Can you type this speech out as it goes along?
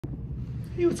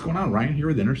Hey, what's going on? Ryan here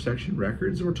with Intersection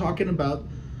Records. We're talking about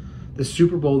the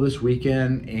Super Bowl this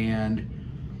weekend and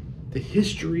the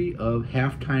history of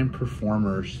halftime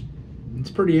performers.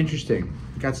 It's pretty interesting.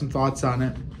 Got some thoughts on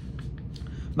it.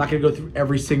 I'm not going to go through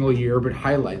every single year, but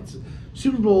highlights.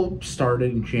 Super Bowl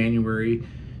started in January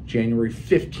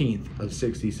 15th of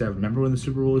 67. Remember when the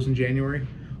Super Bowl was in January?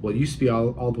 Well, it used to be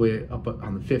all the way up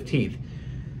on the 15th.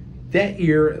 That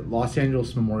year at Los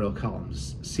Angeles Memorial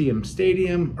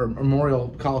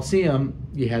Coliseum,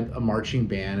 you had a marching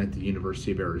band at the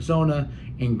University of Arizona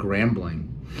in Grambling.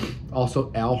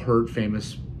 Also, Al Hirt,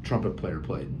 famous trumpet player,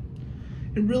 played.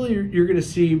 And really, you're going to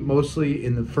see mostly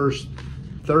in the first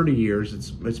 30 years,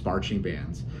 it's marching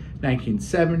bands.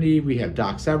 1970, we have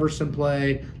Doc Severinsen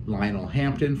play, Lionel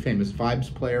Hampton, famous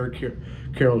vibes player,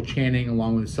 Carol Channing,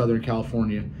 along with Southern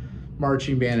California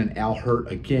marching band, and Al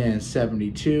Hirt again.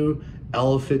 72,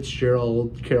 Ella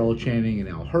Fitzgerald, Carol Channing, and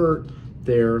Al Hirt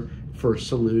there for a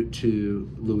salute to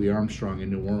Louis Armstrong in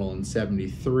New Orleans.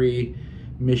 73,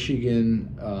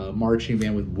 Michigan marching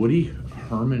band with Woody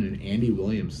Herman and Andy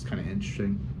Williams. It's kind of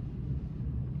interesting.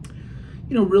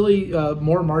 You know, really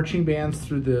more marching bands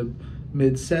through the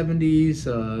mid-70s.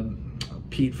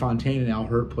 Pete Fontaine and Al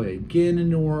Hirt play again in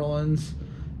New Orleans.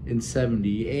 In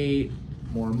 78,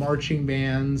 more marching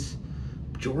bands.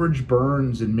 George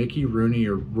Burns and Mickey Rooney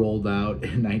are rolled out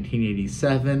in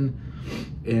 1987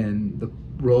 in the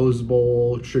Rose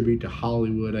Bowl, tribute to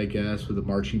Hollywood, I guess, with a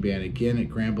marching band again at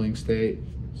Grambling State.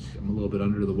 I'm a little bit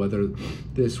under the weather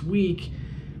this week.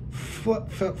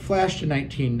 Flash to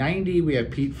 1990, we have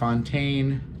Pete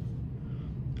Fontaine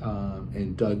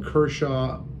and Doug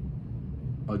Kershaw,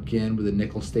 again with the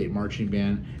Nickel State Marching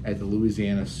Band at the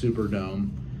Louisiana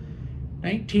Superdome.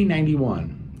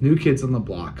 1991, New Kids on the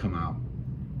Block come out.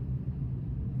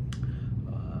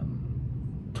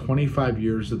 25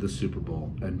 years of the Super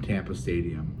Bowl in Tampa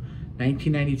Stadium.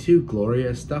 1992,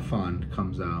 Gloria Estefan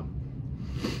comes out.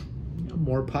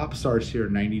 More pop stars here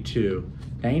in 92.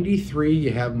 93,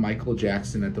 you have Michael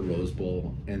Jackson at the Rose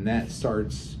Bowl, and that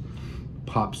starts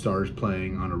pop stars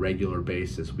playing on a regular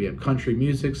basis. We have country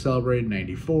music celebrated.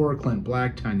 94, Clint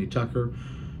Black, Tanya Tucker,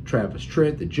 Travis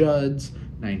Tritt, the Judds.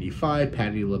 95,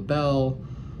 Patti LaBelle,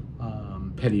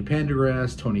 Petty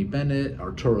Pendergrass, Tony Bennett,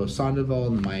 Arturo Sandoval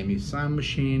and the Miami Sound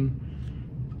Machine.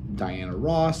 Diana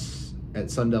Ross at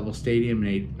Sun Devil Stadium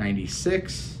in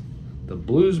 96. The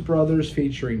Blues Brothers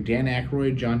featuring Dan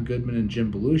Aykroyd, John Goodman, and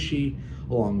Jim Belushi,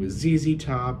 along with ZZ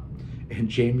Top and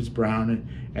James Brown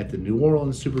at the New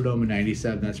Orleans Superdome in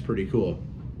 97. That's pretty cool.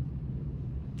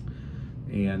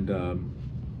 And I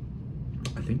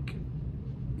think,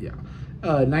 yeah.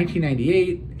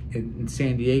 1998, in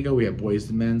San Diego, we have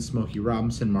Boyz II Men, Smokey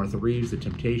Robinson, Martha Reeves, The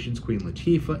Temptations, Queen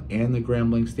Latifah, and the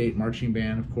Grambling State Marching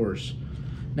Band, of course.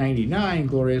 99,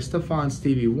 Gloria Estefan,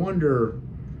 Stevie Wonder,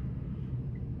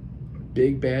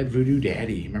 Big Bad Voodoo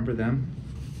Daddy. Remember them?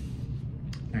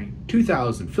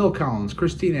 2000, Phil Collins,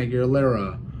 Christina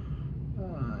Aguilera,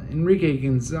 Enrique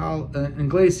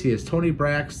Iglesias, Tony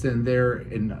Braxton there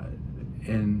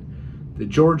in the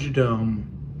Georgia Dome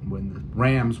when the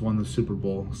Rams won the Super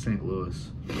Bowl, St.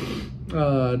 Louis.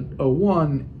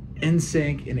 01,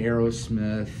 NSYNC and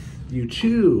Aerosmith.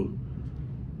 U2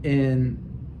 in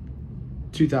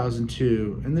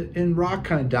 2002. And rock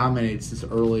kind of dominates this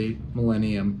early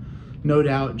millennium. No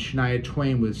Doubt and Shania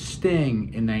Twain with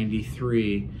Sting in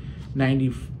 93.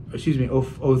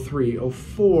 03.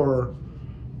 04,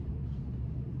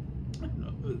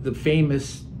 the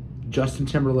famous Justin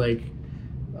Timberlake,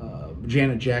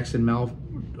 Janet Jackson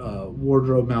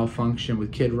wardrobe malfunction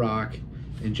with Kid Rock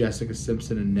and Jessica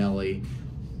Simpson and Nelly.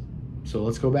 So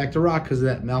let's go back to rock because of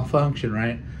that malfunction,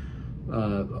 right?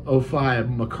 05,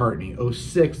 McCartney.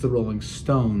 06, the Rolling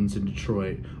Stones in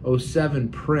Detroit. 07,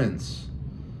 Prince,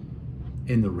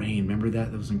 In the Rain. Remember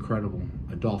that? That was incredible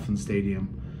at Dolphin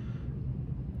Stadium.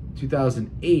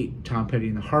 2008, Tom Petty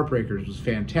and the Heartbreakers was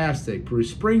fantastic.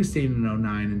 Bruce Springsteen in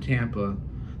 09 in Tampa.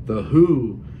 The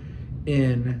Who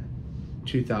in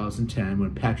 2010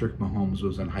 when Patrick Mahomes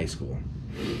was in high school.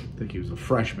 I think he was a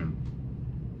freshman.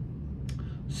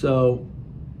 So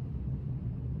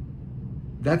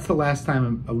that's the last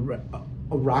time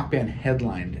a rock band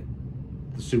headlined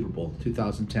the Super Bowl,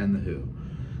 2010, The Who.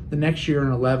 The next year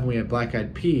in 11, we have Black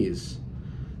Eyed Peas.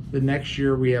 The next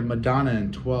year, we have Madonna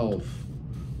in 12.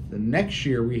 The next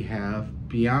year, we have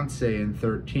Beyonce in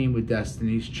 13 with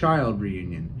Destiny's Child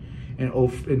reunion. And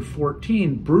in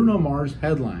 14, Bruno Mars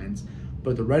headlines,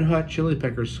 but the Red Hot Chili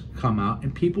Peppers come out,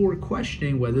 and people were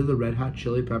questioning whether the Red Hot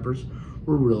Chili Peppers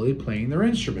were really playing their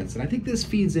instruments. And I think this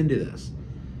feeds into this.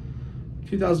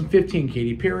 2015,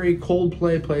 Katy Perry.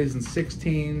 Coldplay plays in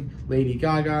 16. Lady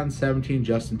Gaga in 17.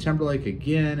 Justin Timberlake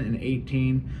again in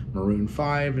 18. Maroon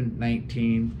 5 in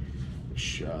 19.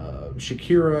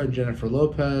 Shakira and Jennifer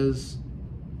Lopez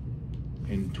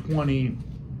in 20.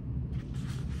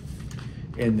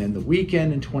 And then The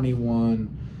Weeknd in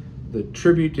 21. The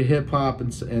tribute to hip hop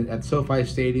at SoFi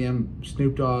Stadium,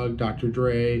 Snoop Dogg, Dr.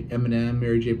 Dre, Eminem,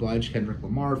 Mary J. Blige, Kendrick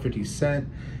Lamar, 50 Cent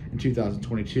in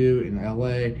 2022 in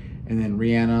LA, and then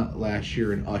Rihanna last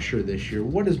year and Usher this year.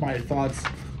 What is my thoughts?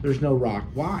 There's no rock.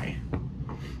 Why?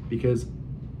 Because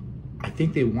I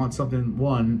think they want something,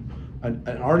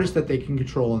 an artist that they can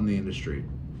control in the industry.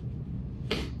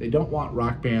 They don't want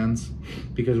rock bands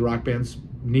because rock bands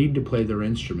need to play their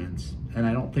instruments, and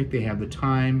I don't think they have the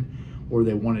time, or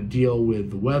they want to deal with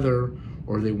the weather,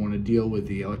 or they want to deal with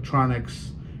the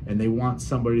electronics, and they want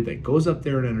somebody that goes up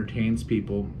there and entertains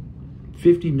people.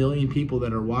 50 million people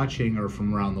that are watching are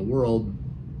from around the world,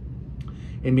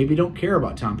 and maybe don't care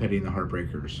about Tom Petty and the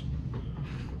Heartbreakers.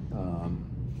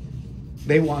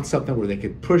 They want something where they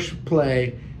could push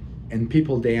play, and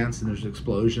people dance, and there's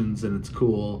explosions, and it's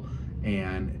cool,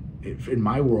 and in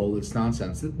my world, it's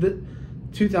nonsense.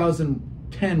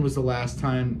 2010 was the last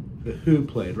time The Who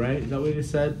played, right? Is that what you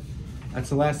said? That's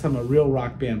the last time a real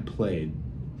rock band played.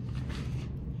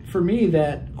 For me,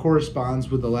 that corresponds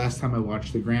with the last time I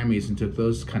watched the Grammys and took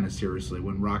those kind of seriously,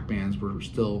 when rock bands were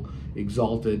still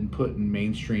exalted and put in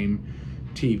mainstream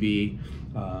TV.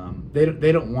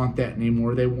 They don't want that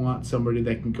anymore. They want somebody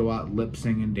that can go out, lip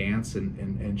sing and dance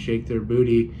and shake their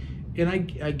booty. And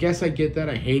I guess I get that.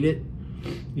 I hate it.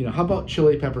 You know, how about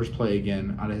Chili Peppers play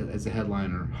again as a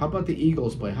headliner? How about the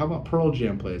Eagles play? How about Pearl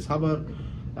Jam plays? How about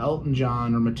Elton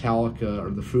John or Metallica or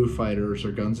the Foo Fighters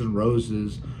or Guns N'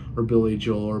 Roses or Billy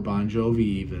Joel or Bon Jovi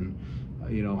even?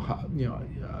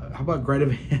 How about Greta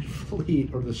Van Fleet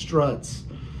or the Struts?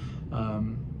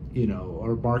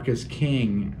 Or Marcus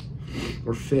King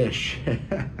or Fish.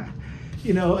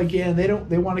 Again,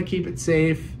 they want to keep it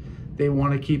safe. They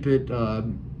want to keep it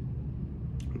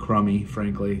crummy,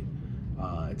 frankly.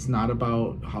 It's not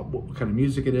about what kind of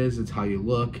music it is. It's how you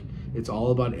look. It's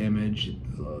all about image.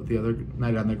 The other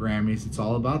night on the Grammys, it's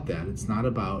all about that. It's not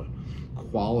about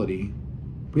quality.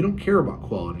 We don't care about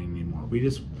quality anymore.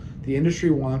 The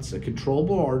industry wants a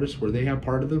controllable artist where they have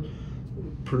part of the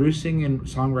producing and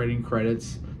songwriting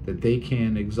credits that they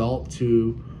can exalt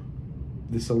to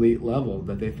this elite level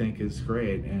that they think is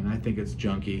great. And I think it's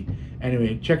junky.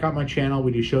 Anyway, check out my channel.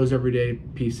 We do shows every day.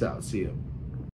 Peace out. See you.